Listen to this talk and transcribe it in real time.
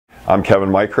I'm Kevin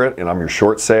Mikrut, and I'm your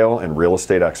short sale and real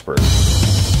estate expert.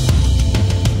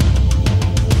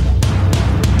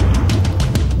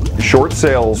 Short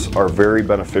sales are very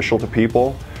beneficial to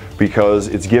people because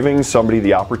it's giving somebody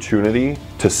the opportunity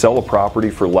to sell a property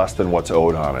for less than what's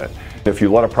owed on it. If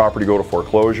you let a property go to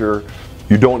foreclosure,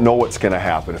 you don't know what's going to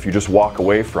happen if you just walk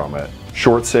away from it.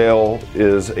 Short sale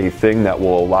is a thing that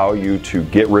will allow you to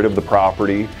get rid of the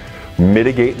property,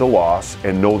 mitigate the loss,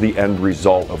 and know the end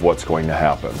result of what's going to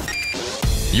happen.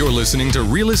 You're listening to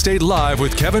Real Estate Live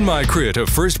with Kevin Mikrut of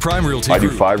First Prime Realty Group. I do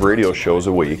 5 radio shows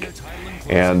a week,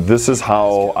 and this is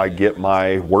how I get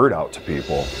my word out to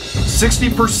people.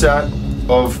 60%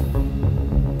 of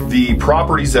the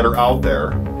properties that are out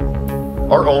there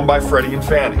are owned by Freddie and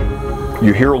Fannie.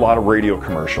 You hear a lot of radio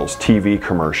commercials, TV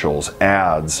commercials,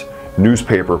 ads,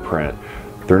 newspaper print.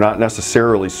 They're not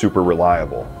necessarily super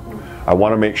reliable. I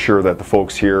want to make sure that the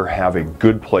folks here have a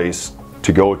good place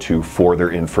to go to for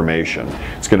their information.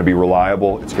 It's going to be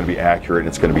reliable, it's going to be accurate, and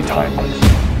it's going to be timely.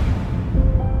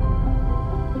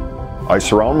 I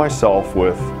surround myself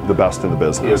with the best in the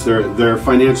business. Yes, they're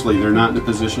financially, they're not in a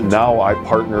position to... Now I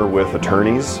partner with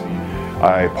attorneys,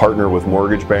 I partner with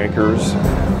mortgage bankers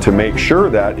to make sure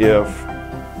that if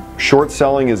short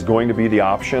selling is going to be the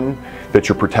option, that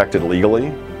you're protected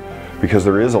legally, because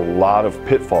there is a lot of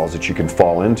pitfalls that you can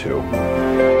fall into.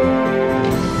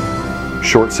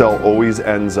 Short sell always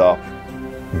ends up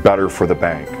better for the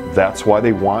bank. That's why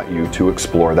they want you to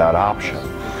explore that option.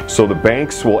 So the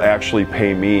banks will actually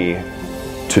pay me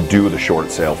to do the short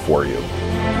sale for you.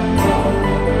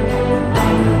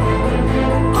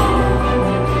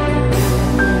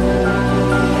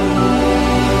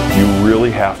 You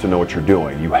really have to know what you're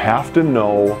doing. You have to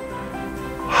know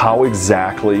how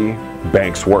exactly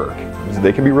banks work.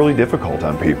 They can be really difficult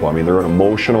on people. I mean, they're an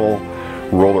emotional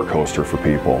roller coaster for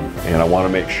people, and I want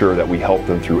to make sure that we help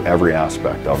them through every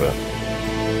aspect of it.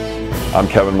 I'm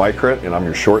Kevin Mikrut, and I'm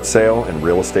your short sale and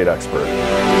real estate expert.